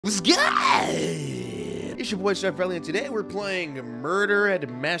What's good? It's your boy Chef Relly, and today we're playing Murder at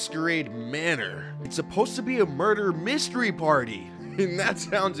Masquerade Manor. It's supposed to be a murder mystery party, and that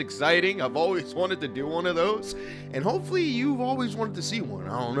sounds exciting. I've always wanted to do one of those, and hopefully you've always wanted to see one.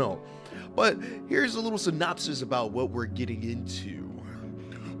 I don't know. But here's a little synopsis about what we're getting into.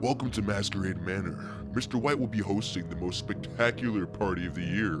 Welcome to Masquerade Manor. Mr. White will be hosting the most spectacular party of the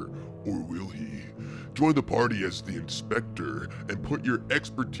year, or will he? Join the party as the inspector and put your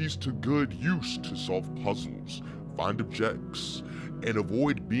expertise to good use to solve puzzles, find objects, and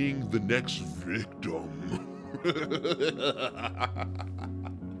avoid being the next victim.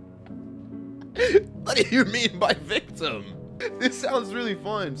 What do you mean by victim? This sounds really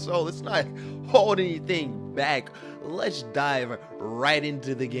fun, so let's not hold anything back. Let's dive right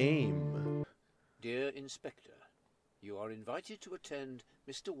into the game. Dear Inspector, you are invited to attend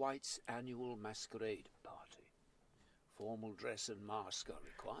Mr. White's annual masquerade party. Formal dress and mask are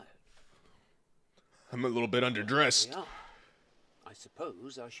required. I'm a little bit underdressed. Yeah. I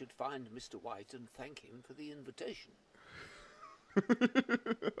suppose I should find Mr. White and thank him for the invitation.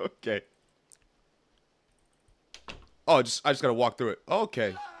 Okay. Oh, I just gotta walk through it.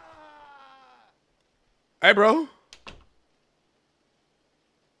 Okay. Hey, bro.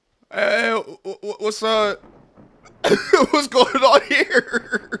 Hey, what's what's going on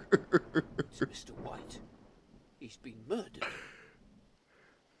here? It's Mr. White. He's been murdered.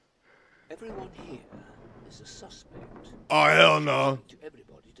 Everyone here is a suspect. Oh, hell no. To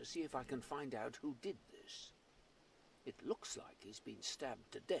everybody to see if I can find out who did this. It looks like he's been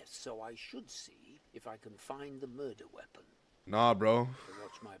stabbed to death, so I should see if I can find the murder weapon. Nah, bro. To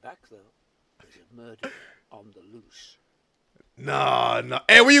watch my back, though. There's a murder on the loose. Nah.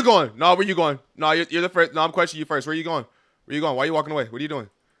 Hey, where you going? Nah, where you going? Nah, you're the first. No, I'm questioning you first. Where you going? Where you going? Why are you walking away? What are you doing?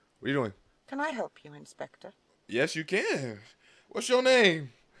 What are you doing? Can I help you, Inspector? Yes, you can. What's your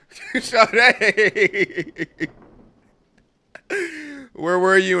name? Sade. Where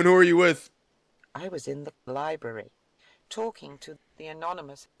were you and who are you with? I was in the library, talking to the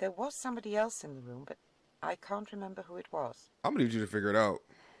anonymous. There was somebody else in the room, but I can't remember who it was. I'm gonna need you to figure it out.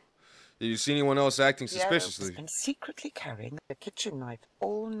 Did you see anyone else acting suspiciously? He has been secretly carrying a kitchen knife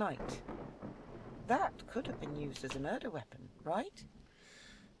all night. That could have been used as a murder weapon, right?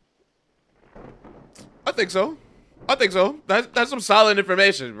 I think so. That's some solid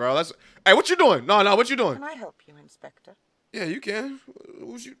information, bro. Hey, what you doing? No, what you doing? Can I help you, Inspector? Yeah, you can.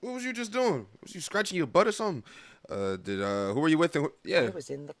 What was you just doing? Was you scratching your butt or something? Who were you with? Yeah. I was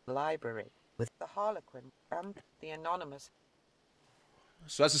in the library with the Harlequin and the anonymous.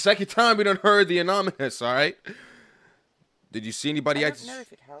 So that's the second time we done heard the anonymous, all right? Did you see anybody I act? don't know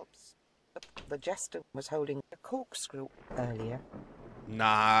if it helps, but the jester was holding a corkscrew earlier.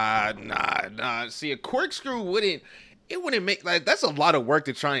 Nah. See, a corkscrew wouldn't make, like, that's a lot of work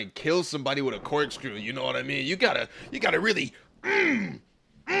to try and kill somebody with a corkscrew, you know what I mean? You gotta really and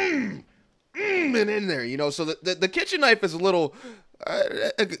in there, you know? So the kitchen knife is a little,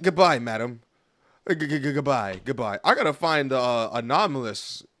 goodbye, madam. Goodbye. I gotta find the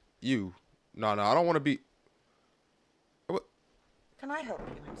anomalous you. No, I don't want to be. What? Can I help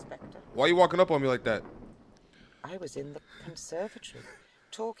you, Inspector? Why are you walking up on me like that? I was in the conservatory,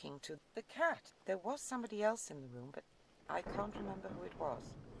 talking to the cat. There was somebody else in the room, but I can't remember who it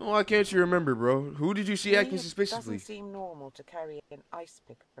was. Why can't you remember, bro? Who did you see acting suspiciously? It doesn't seem normal to carry an ice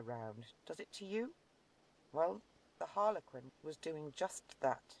pick around, does it to you? Well, the Harlequin was doing just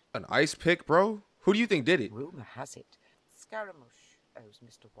that. An ice pick, bro? Who do you think did it? Rumor has it, Scaramouche owes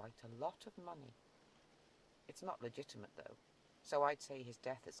Mr. White a lot of money. It's not legitimate, though, so I'd say his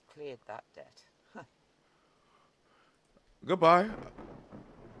death has cleared that debt. Goodbye.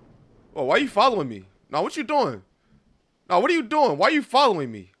 Oh, why are you following me? Now, what you doing? Now, what are you doing? Why are you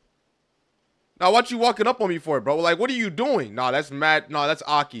following me? Now, what you walking up on me for, bro? Like, what are you doing? Nah, that's mad. No, that's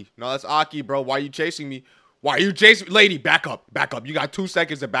Aki. No, that's Aki, bro. Why are you chasing me? Why are you chasing me? Lady, back up. You got 2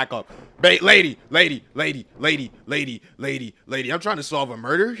 seconds to back up. Lady. I'm trying to solve a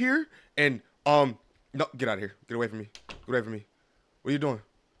murder here. And, no, get out of here. Get away from me. What are you doing?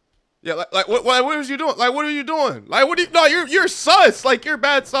 Yeah, like what was you doing? Like, what are you doing? Like, what do you, no, you're sus. Like, you're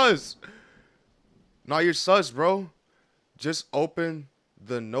bad sus. No, you're sus, bro. Just open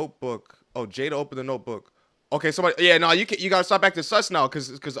the notebook. Oh, Jada, open the notebook. Okay, somebody, yeah, no, you gotta stop acting sus now,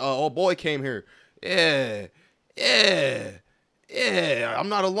 cause old boy came here. Yeah, I'm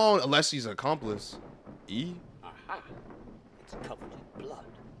not alone, unless he's an accomplice. E? Aha! It's covered in blood.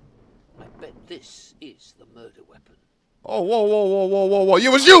 I bet this is the murder weapon. Oh, whoa. It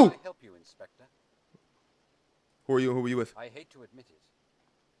was you! Can I help you, Inspector? Who are you with? I hate to admit it.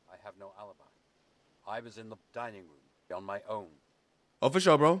 I have no alibi. I was in the dining room on my own. Oh, for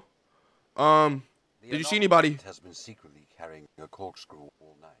sure, bro. Did you see anybody? Has been secretly carrying a corkscrew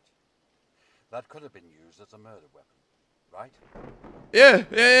all night. That could have been used as a murder weapon, right? Yeah.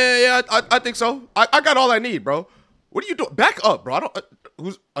 I think so. I got all I need, bro. What are you doing? Back up, bro. I don't.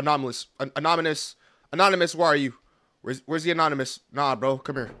 Who's anonymous? Anonymous. Where are you? Where's the anonymous? Nah, bro.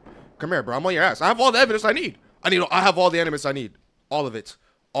 Come here, bro. I'm on your ass. I have all the evidence I need. I have all the evidence I need. All of it,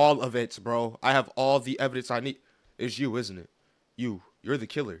 bro. I have all the evidence I need. It's you, isn't it? You're the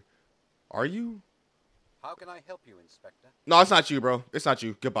killer. Are you? How can I help you, Inspector? No, it's not you, bro. It's not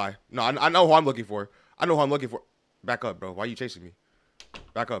you. Goodbye. No, I know who I'm looking for. Back up, bro. Why are you chasing me?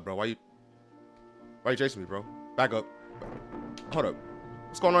 Back up, bro. Why you chasing me, bro? Back up. Hold up.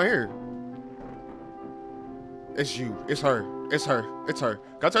 What's going on here? It's you. It's her. Can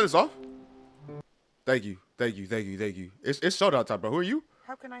I turn this off? Thank you. It's showdown time, bro. Who are you?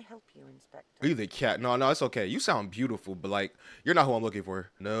 How can I help you, Inspector? Are you the cat? No, it's okay. You sound beautiful, but like, you're not who I'm looking for.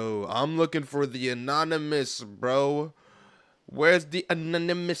 No, I'm looking for the anonymous, bro. Where's the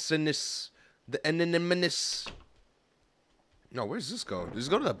anonymousness? The anonymous. No, where's this go? Does this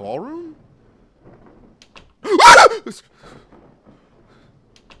go to the ballroom?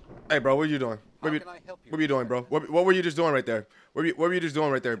 Hey, bro, what are you doing? What are you doing, bro? What were you just doing right there? What were you just doing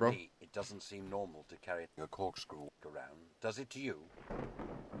right there, bro? It doesn't seem normal to carry a corkscrew around, does it to you?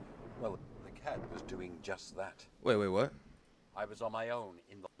 Well, the cat was doing just that. Wait, what? I was on my own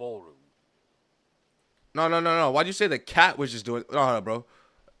in the ballroom. No. Why'd you say the cat was just doing? No, bro.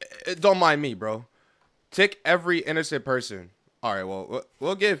 Don't mind me, bro. Tick every innocent person. All right, well,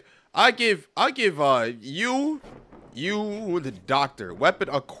 I give you the doctor weapon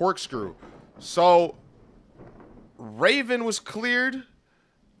a corkscrew. So Raven was cleared.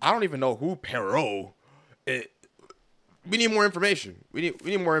 I don't even know who Perot. We need more information. We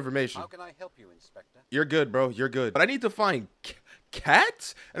need more information. How can I help you, Inspector? You're good, bro. You're good. But I need to find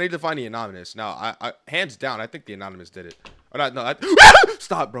Cat. I need to find the anonymous. Now, I hands down, I think the anonymous did it. Or not, no.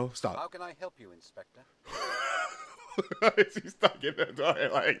 Stop, bro. Stop. How can I help you, Inspector? He's stuck in the door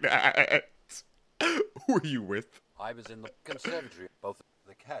like that. Who are you with? I was in the conservatory. Both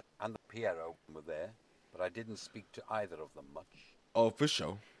the cat and the Pierrot were there, but I didn't speak to either of them much. Oh, for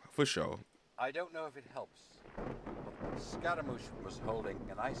sure. I don't know if it helps. But Scaramouche was holding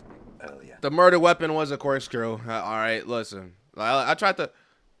an ice pick earlier. The murder weapon was a corkscrew. All right, listen. I tried to...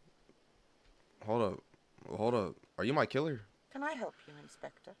 Hold up. Are you my killer? Can I help you,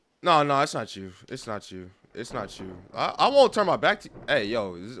 Inspector? No, it's not you. I won't turn my back to... Hey,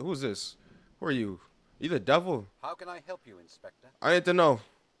 yo, who's this? Who are you? You the devil? How can I help you, Inspector? I need to know.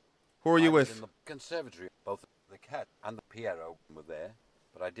 Who are you with? In the conservatory. Both the cat and the Pierrot were there,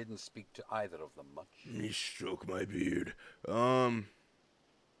 but I didn't speak to either of them much. He stroked my beard. Who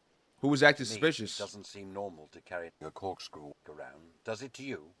was acting suspicious? It doesn't seem normal to carry a corkscrew around, does it to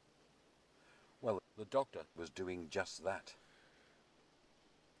you? Well, the doctor was doing just that.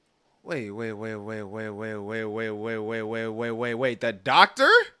 Wait. The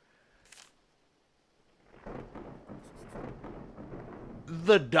doctor?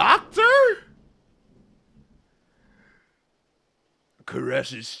 The doctor?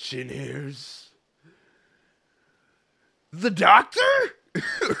 Caresses chin hairs. The doctor?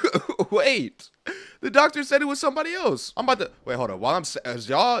 Wait. The doctor said it was somebody else. I'm about to wait. Hold on. While I'm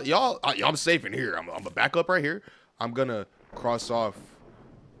safe in here. I'm gonna back up right here. I'm gonna cross off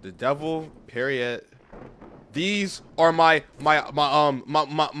the devil. Period. These are my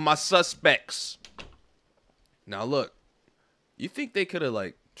suspects. Now look. You think they could have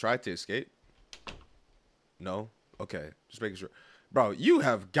like tried to escape? No. Okay. Just making sure. Bro, you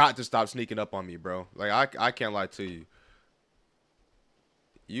have got to stop sneaking up on me, bro. Like I can't lie to you.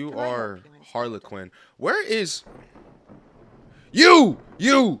 You are Harlequin. Where is you?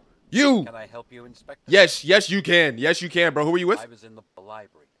 Can I help you, Inspector? Yes, you can. Yes, you can, bro. Who are you with? I was in the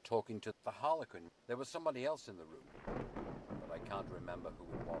library talking to the Harlequin. There was somebody else in the room, but I can't remember who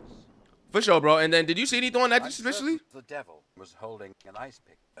it was. For sure, bro. And then, did you see anything acting suspiciously? The devil was holding an ice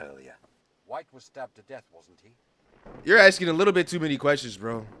pick earlier. White was stabbed to death, wasn't he? You're asking a little bit too many questions,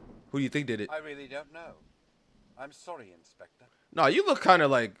 bro. Who do you think did it? I really don't know. I'm sorry, Inspector. No, you look kind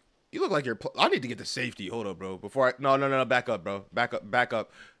of like... You look like you're... I need to get to safety. Hold up, bro. Before I... No. Back up, bro. Back up.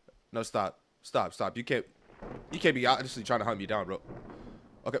 No, stop. You can't be honestly trying to hunt me down, bro.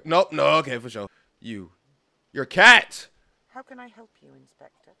 Okay. No. Okay, for sure. You're a cat. How can I help you,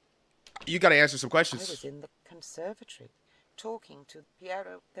 Inspector? You got to answer some questions. I was in the conservatory talking to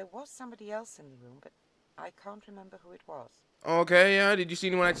Pierrot. There was somebody else in the room, but I can't remember who it was. Okay, yeah. Did you see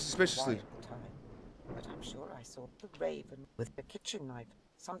anyone acting suspiciously? At the time, but I'm sure I saw the Raven with a kitchen knife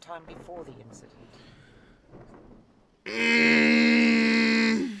sometime before the incident.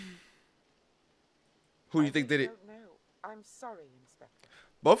 Who do you think did I it? don't know. I'm sorry, Inspector.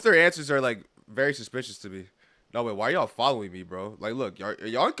 Both their answers are like very suspicious to me. No, wait, why are y'all following me, bro? Like, look, are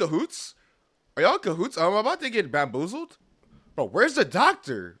y'all in cahoots? Are y'all in cahoots? I'm about to get bamboozled. Bro, where's the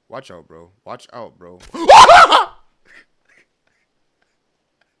doctor? Watch out, bro. Watch out, bro.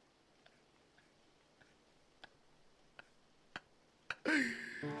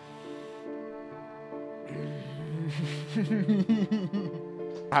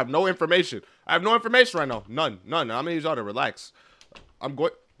 I have no information. I have no information right now. None. I'm gonna use y'all to relax. I'm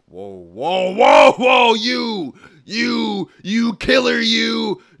going. Whoa. You killer,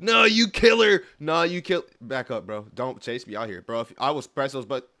 you. No, you killer. No, you kill. Back up, bro. Don't chase me out here, bro. If I will press those,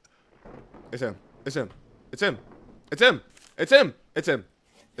 but it's him. It's him. It's him. It's him. It's him. It's him.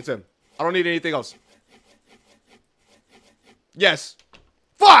 It's him. I don't need anything else. Yes.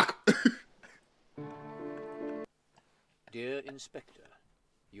 Fuck. Dear Inspector,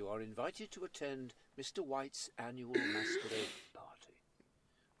 you are invited to attend Mr. White's annual masquerade party.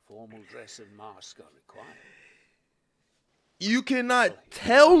 Formal dress and mask are required. You cannot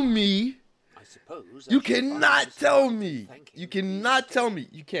tell me. I suppose You cannot tell me. You cannot tell me.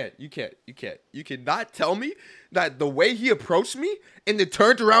 You can't. You cannot tell me that the way he approached me and then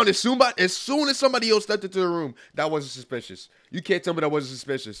turned around as soon as somebody else stepped into the room, that wasn't suspicious. You can't tell me that wasn't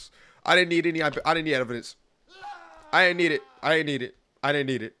suspicious. I didn't need evidence. I didn't need it. I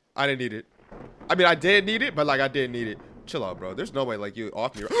mean, I did need it, but like I didn't need it. Chill out, bro. There's no way like you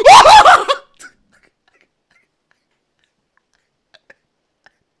off me.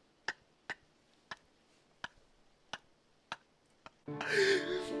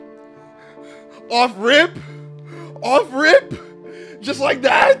 Off rip, just like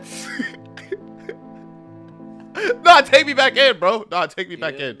that. Nah, take me back in, bro. Nah, take me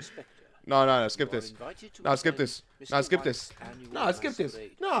back in. No, skip this. No, skip this. No, skip this. No, skip this.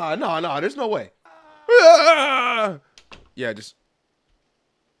 No, there's no way. Yeah, just.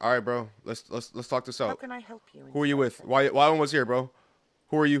 All right, bro. Let's talk this How out. can I help you? Who are you with? Inspector? Why one was here, bro?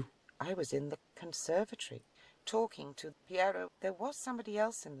 Who are you? I was in the conservatory, talking to Piero. There was somebody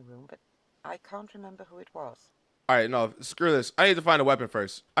else in the room, but I can't remember who it was. All right, no, screw this. I need to find a weapon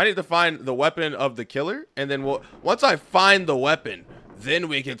first. I need to find the weapon of the killer, and then once I find the weapon, then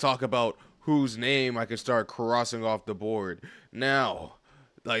we can talk about whose name I can start crossing off the board. Now,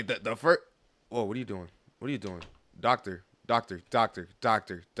 like the first. Whoa, what are you doing? What are you doing, doctor?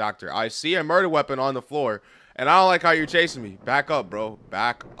 I see a murder weapon on the floor, and I don't like how you're chasing me. Back up, bro.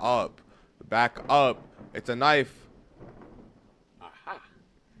 Back up. It's a knife. Aha!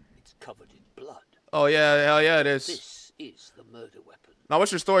 It's covered in blood. Oh yeah, hell yeah, it is. This is the murder weapon. Now,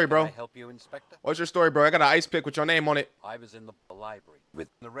 what's your story, bro? Can I help you, Inspector? What's your story, bro? I got an ice pick with your name on it. I was in the library with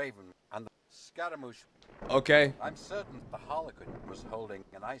the Raven and the Scaramouche. Okay. I'm certain the Harlequin was holding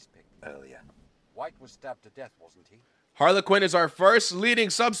an ice pick earlier. White was stabbed to death, wasn't he? Harlequin is our first leading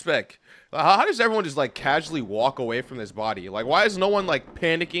suspect. How does everyone just like casually walk away from this body? Like, why is no one like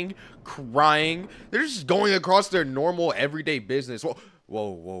panicking, crying? They're just going across their normal everyday business.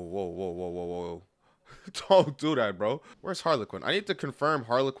 Whoa. Don't do that, bro. Where's Harlequin? I need to confirm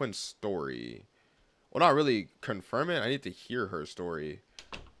Harlequin's story. Well, not really confirm it. I need to hear her story.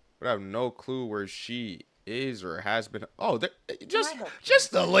 But I have no clue where she is or has been. Oh,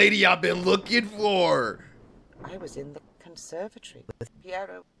 just the lady I've been looking for. I was in the conservatory with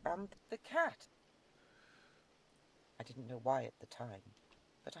Piero and the cat. I didn't know why at the time,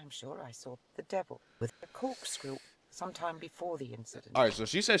 but I'm sure I saw the devil with a corkscrew sometime before the incident. All right, so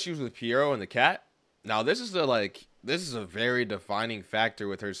she said she was with Piero and the cat. Now, this is a very defining factor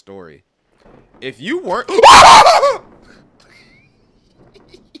with her story. If you weren't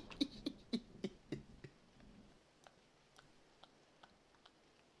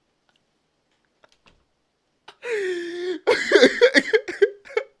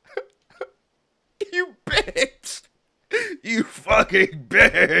You bitch. You fucking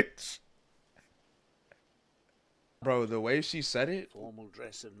bitch. Bro, the way she said it Formal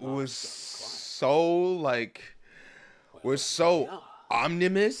dress and was mask are so like was so required.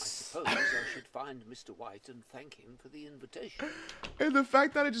 omnibus. Suppose I should find Mr. White and thank him for the invitation. And the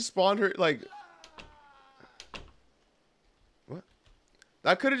fact that it just spawned her like what?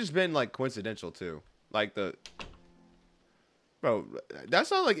 That could have just been like coincidental too. Like bro, that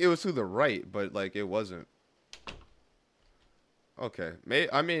sounded like it was to the right, but like it wasn't. Okay,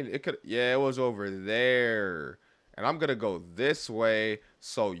 I mean it could. Yeah, it was over there. And I'm gonna go this way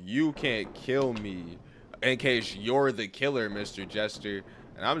so you can't kill me in case you're the killer, Mr. Jester.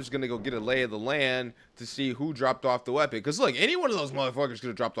 And I'm just gonna go get a lay of the land to see who dropped off the weapon. Because look, any one of those motherfuckers could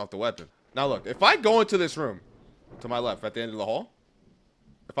have dropped off the weapon. Now look, if I go into this room to my left at the end of the hall,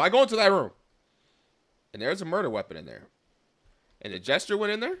 if I go into that room And there's a murder weapon in there. And the jester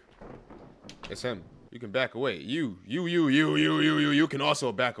went in there? It's him. You can back away. You can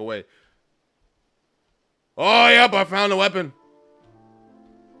also back away. Oh, yep, I found the weapon.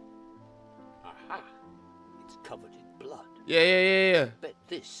 Aha. It's covered in blood. Yeah. Bet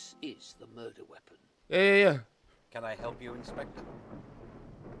this is the murder weapon. Yeah. Can I help you, Inspector?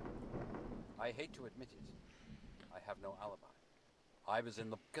 I hate to admit it. I have no alibi. I was in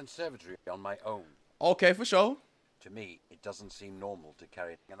the conservatory on my own. Okay, for sure. To me, it doesn't seem normal to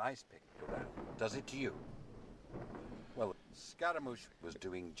carry an ice pick around. Does it to you? Well, Scaramouche was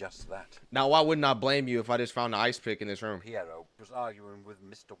doing just that. Now, why wouldn't I blame you if I just found the ice pick in this room? Piero was arguing with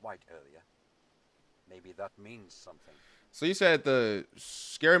Mr. White earlier. Maybe that means something. So you said the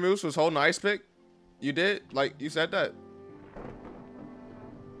Scaramouche was holding the ice pick? You did? Like, you said that?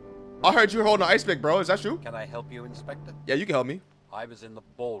 I heard you were holding the ice pick, bro. Is that true? Can I help you, Inspector? Yeah, you can help me. I was in the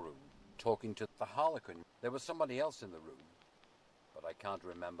ballroom talking to the Harlequin. There was somebody else in the room, but I can't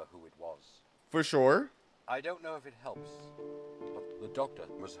remember who it was. For sure. I don't know if it helps, but the doctor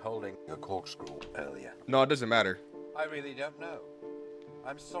was holding a corkscrew earlier. No, it doesn't matter. I really don't know.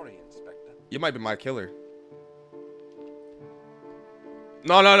 I'm sorry, Inspector. You might be my killer.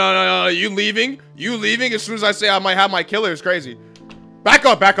 No. You leaving? You leaving as soon as I say I might have my killer is crazy. Back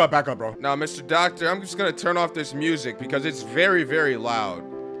up, bro. Now, Mr. Doctor, I'm just gonna turn off this music because it's very, very loud.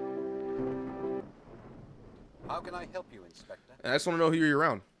 How can I help you, Inspector? And I just want to know who you're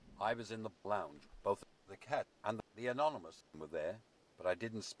around. I was in the lounge. Both the cat and the anonymous were there, but I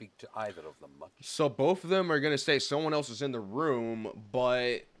didn't speak to either of them much. So both of them are gonna say someone else is in the room,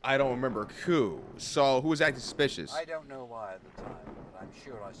 but I don't remember who. So who was acting suspicious? I don't know why at the time, but I'm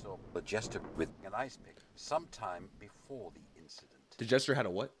sure I saw the jester with an ice pick sometime before the incident. The jester had a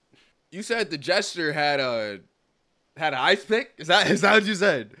what? You said the jester had an ice pick? Is that what you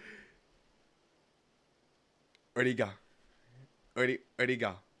said? Where'd he go?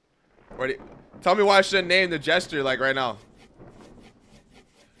 Tell me why I shouldn't name the jester like right now.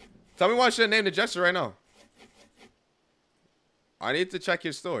 Tell me why I shouldn't name the jester right now. I need to check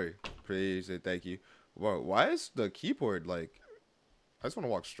his story. Please and thank you. Whoa, why is the keyboard like... I just want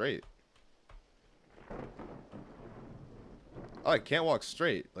to walk straight. I can't walk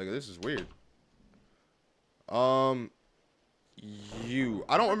straight. Like, this is weird. I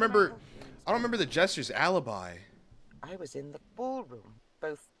don't remember the jester's alibi. I was in the ballroom.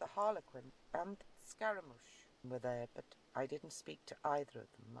 Both the Harlequin and Scaramouche were there, but I didn't speak to either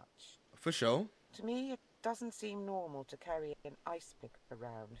of them much. For sure. To me, it doesn't seem normal to carry an ice pick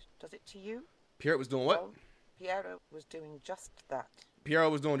around. Does it to you? Piero was doing what? Well, Piero was doing just that.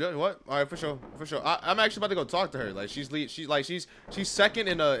 Piero was doing just what? All right, for sure. I'm actually about to go talk to her. Like she's second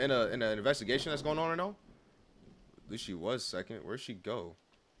in an investigation that's going on right now. At least she was second. Where'd she go?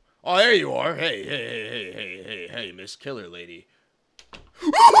 Oh, there you are. Hey, Miss Killer Lady.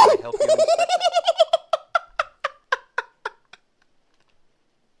 Can I help you, Inspector?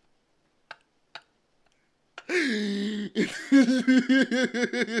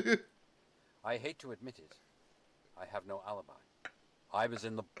 I hate to admit it. I have no alibi. I was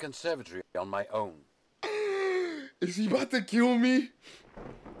in the conservatory on my own. Is he about to kill me?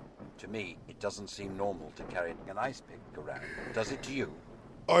 To me, it doesn't seem normal to carry an ice pick around. Does it to you?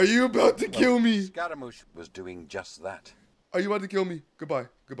 Are you about to kill me? Scaramouche was doing just that. Are you about to kill me? Goodbye.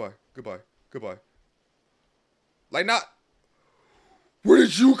 Like, not... Where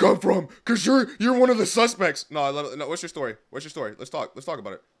did you come from? Cause you're one of the suspects. No. What's your story? Let's talk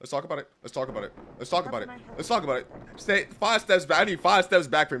about it. Stay 5 steps back. I need 5 steps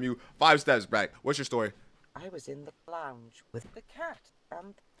back from you. 5 steps back. What's your story? I was in the lounge with the cat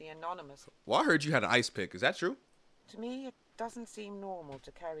and the anonymous. Well, I heard you had an ice pick. Is that true? To me, it doesn't seem normal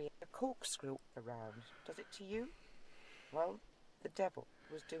to carry a corkscrew around. Does it to you? Well, the devil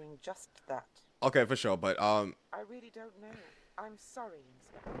was doing just that. Okay, for sure. But I really don't know. I'm sorry,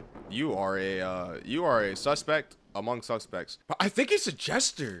 Inspector. You are a suspect among suspects. But I think it's a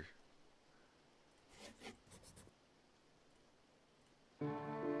jester.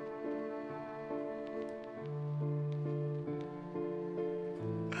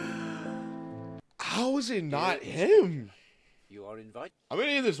 How is it not him? You are invited. I'm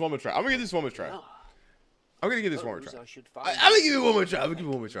gonna give this one more try. I'm gonna give this one more try. I'm gonna give this one more try. I should I'm gonna give it one more try. I'm gonna give it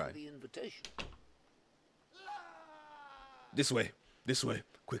one more try. The invitation. This way.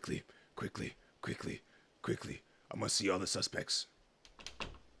 Quickly. I must see all the suspects.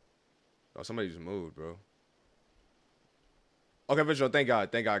 Oh, somebody just moved, bro. Okay, for sure. Thank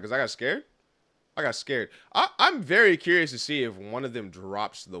God, because I got scared. I'm very curious to see if one of them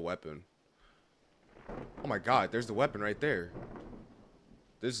drops the weapon. Oh my God, there's the weapon right there.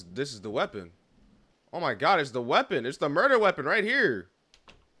 This is the weapon. Oh my God, it's the weapon. It's the murder weapon right here.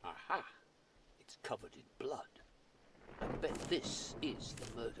 Aha! It's covered in blood. I bet this is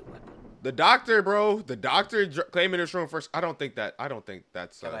the murder weapon. The doctor, bro. The doctor claiming this room first. I don't think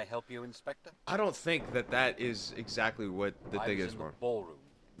that's. Can I help you, Inspector? I don't think that is exactly what the thing is in for. the ballroom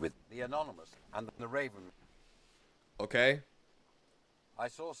with the Anonymous and the Raven. Okay. I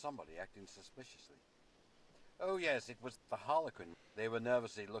saw somebody acting suspiciously. Oh yes, it was the Harlequin. They were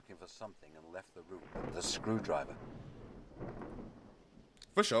nervously looking for something and left the room with the screwdriver.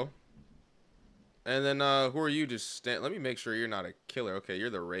 For sure. And then who are you? Just let me make sure you're not a killer. Okay,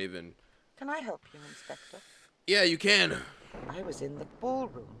 you're the Raven. Can I help you, Inspector? Yeah, you can. I was in the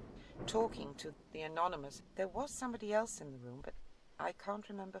ballroom, talking to the Anonymous. There was somebody else in the room, but I can't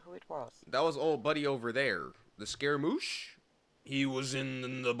remember who it was. That was old buddy over there, the Scaramouche. He was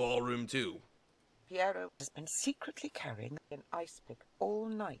in the ballroom too. Piero has been secretly carrying an ice pick all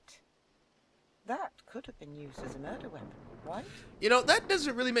night. That could have been used as a murder weapon, right? You know, that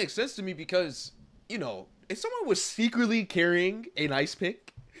doesn't really make sense to me because, you know, if someone was secretly carrying an ice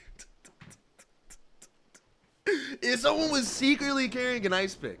pick, if someone was secretly carrying an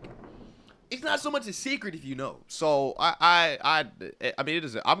ice pick, it's not so much a secret if you know. So I mean, it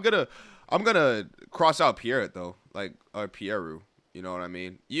isn't. I'm gonna cross out Pierre though, like Pierre. You know what I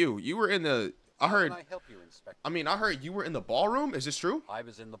mean? You were in the. I heard. How can I help you, Inspector? I mean, I heard you were in the ballroom. Is this true? I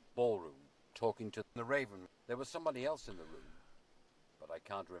was in the ballroom talking to the Raven. There was somebody else in the room, but I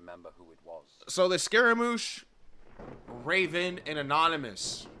can't remember who it was. So the Scaramouche, Raven, and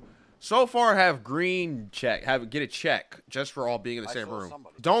Anonymous so far have green check. Get a check just for all being in the same room.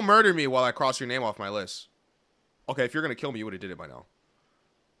 Somebody. Don't murder me while I cross your name off my list. Okay, if you're gonna kill me, you would have did it by now.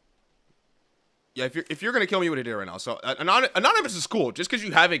 Yeah, if you're gonna kill me, you would have did it right now. So Anonymous is cool. Just because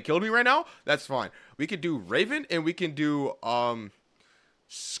you haven't killed me right now, that's fine. We could do Raven and we can do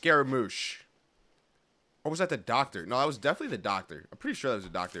Scaramouche. Or was that the doctor? No, that was definitely the doctor. I'm pretty sure that was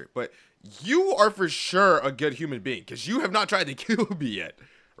the doctor. But you are for sure a good human being because you have not tried to kill me yet,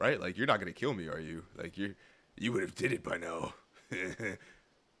 right? Like you're not gonna kill me, are you? Like you would have did it by now.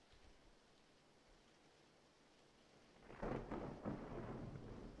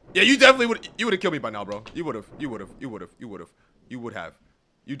 Yeah, you definitely would. You would have killed me by now, bro. You would have. You would have. You would have. You would have. You would have.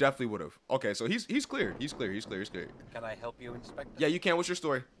 You definitely would have. Okay, so he's clear. He's clear. He's clear. He's clear. Can I help you, Inspector? Yeah, you can. What's your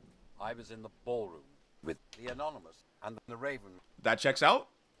story? I was in the ballroom with the Anonymous and the Raven. That checks out.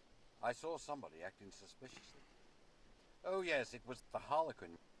 I saw somebody acting suspiciously. Oh yes, it was the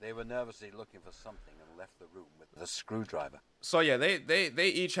Harlequin. They were nervously looking for something and left the room with the screwdriver. So yeah, they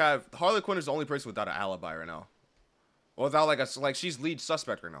each have. Harlequin is the only person without an alibi right now. Without like she's lead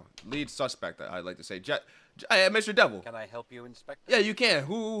suspect right now. Lead suspect, I'd like to say. Mr. Devil. Can I help you, Inspector? Yeah, you can.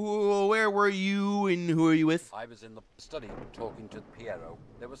 Where were you and who are you with? I was in the study talking to Piero.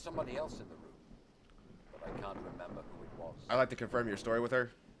 There was somebody else in the room, but I can't remember who it was. I'd like to confirm your story with her.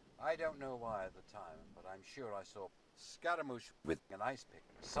 I don't know why at the time, but I'm sure I saw Scaramouche with an ice pick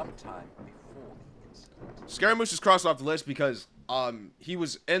sometime before the incident. Scaramouche is crossed off the list because he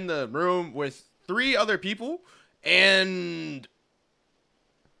was in the room with 3 other people. And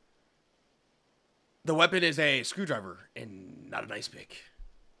the weapon is a screwdriver and not an ice pick.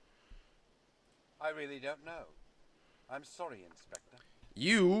 I really don't know. I'm sorry, Inspector.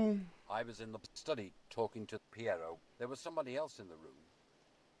 I was in the study talking to Piero. There was somebody else in the room,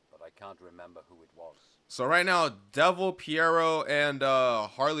 but I can't remember who it was. So right now, Devil, Piero, and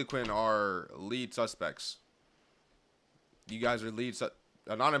Harley Quinn are lead suspects. You guys are lead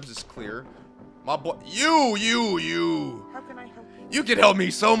Anonymous is clear. My boy, you. How can I help you? You can help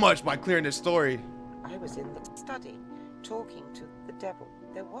me so much by clearing this story. I was in the study, talking to the devil.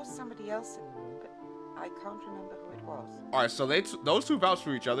 There was somebody else in the room, but I can't remember who it was. All right, so those 2 vouch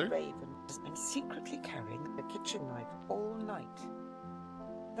for each other. Raven has been secretly carrying a kitchen knife all night.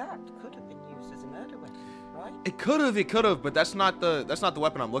 That could have been used as a murder weapon, right? It could have, but that's not the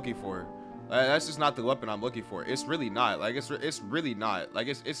weapon I'm looking for. That's just not the weapon I'm looking for. It's really not. Like it's really not. Like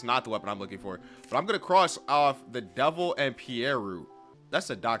it's not the weapon I'm looking for. But I'm gonna cross off the Devil and Pierre. That's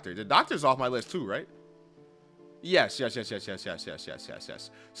the doctor. The doctor's off my list too, right? Yes.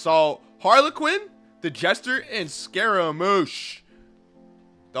 So Harlequin, the Jester, and Scaramouche.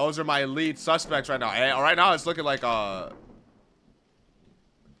 Those are my lead suspects right now. And right now it's looking like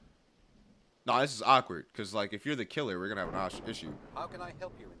no, this is awkward because like if you're the killer, we're gonna have an issue. How can I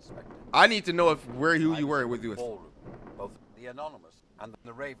help you, Inspector? I need to know who you were with you with. Ballroom. Both the Anonymous and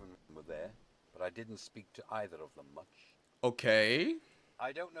the Raven were there, but I didn't speak to either of them much. Okay.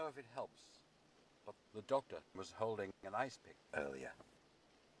 I don't know if it helps, but the doctor was holding an ice pick earlier.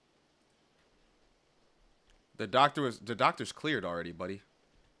 The doctor's cleared already, buddy.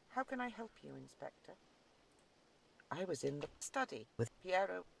 How can I help you, Inspector? I was in the study with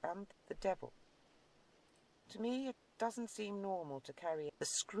Piero and the devil. To me, it doesn't seem normal to carry a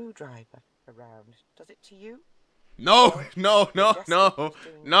screwdriver around. Does it to you? No, no, no, Just no, doing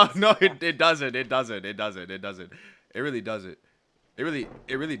no, just no, that. it doesn't, it doesn't, it doesn't, it doesn't. It really doesn't. It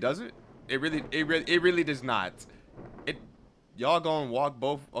really doesn't. It really does not. Y'all gonna walk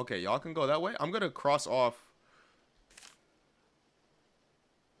both, okay, y'all can go that way. I'm gonna cross off.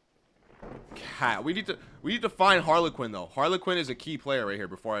 Cat, we need to find Harlequin though. Harlequin is a key player right here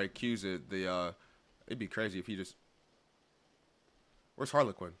before I accuse it. It'd be crazy if he just. Where's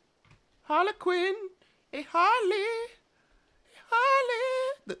Harlequin? Harlequin, hey Harley,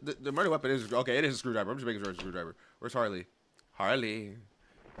 Harley. The murder weapon is okay. It is a screwdriver. I'm just making sure it's a screwdriver. Where's Harley? Harley,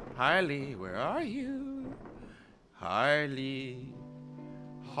 Harley, where are you? Harley,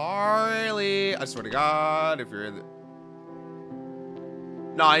 Harley. I swear to God, if you're in the.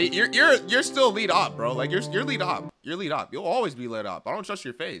 Nah, you're still lead op, bro. Like you're lead op. You're lead op. You'll always be lead op. I don't trust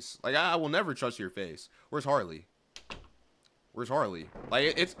your face. Like I will never trust your face. Where's Harley? Where's Harley?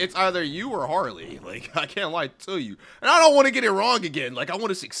 Like it's either you or Harley. Like I can't lie to you. And I don't want to get it wrong again. Like I want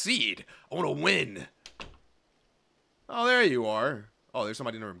to succeed. I want to win. Oh, there you are. Oh, there's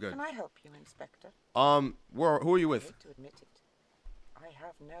somebody in the room. Good. Can I help you, Inspector? Who are you I with? hate to admit it. I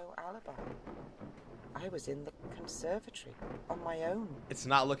have no alibi. I was in the conservatory on my own. It's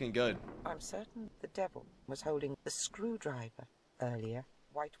not looking good. I'm certain the devil was holding the screwdriver earlier.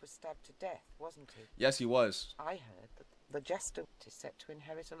 White was stabbed to death, wasn't he? Yes, he was. I heard that the jester is set to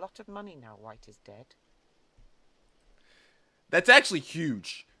inherit a lot of money now White is dead. That's actually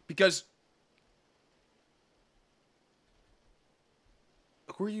huge because.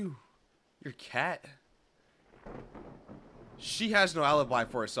 Who are you? Your cat? She has no alibi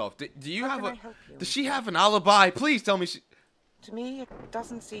for herself. Do you have a? Does she have an alibi? Please tell me she. To me, it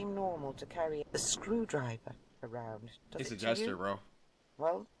doesn't seem normal to carry a screwdriver around. Does It's it a to jester, you? bro.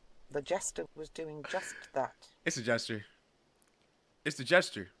 Well, the jester was doing just that. It's a jester. It's the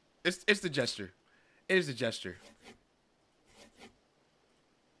jester. It's the jester. It is the jester.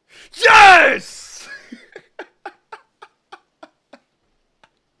 Yes!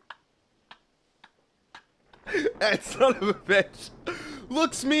 That son of a bitch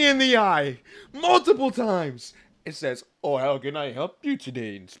looks me in the eye multiple times. It says, "Oh, how can I help you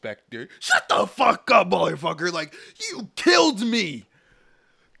today, Inspector?" Shut the fuck up, motherfucker! Like, you killed me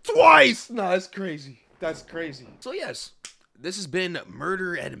twice. Nah, that's crazy. That's crazy. So yes, this has been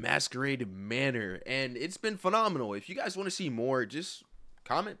Murder at Masquerade Manor, and it's been phenomenal. If you guys want to see more, just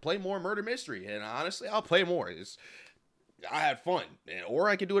comment, play more murder mystery, and honestly, I'll play more. I had fun, or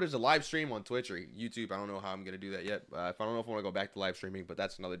I could do it as a live stream on Twitch or YouTube. I don't know how I'm gonna do that yet. If I don't know if I want to go back to live streaming, but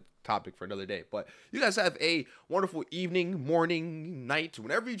that's another topic for another day. But you guys have a wonderful evening, morning, night,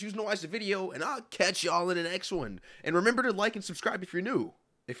 whenever you choose to watch the video, and I'll catch y'all in the next one. And remember to like and subscribe if you're new.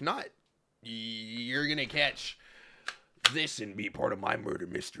 If not, you're gonna catch this and be part of my murder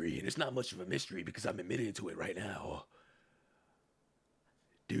mystery. And it's not much of a mystery because I'm admitting to it right now.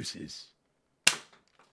 Deuces.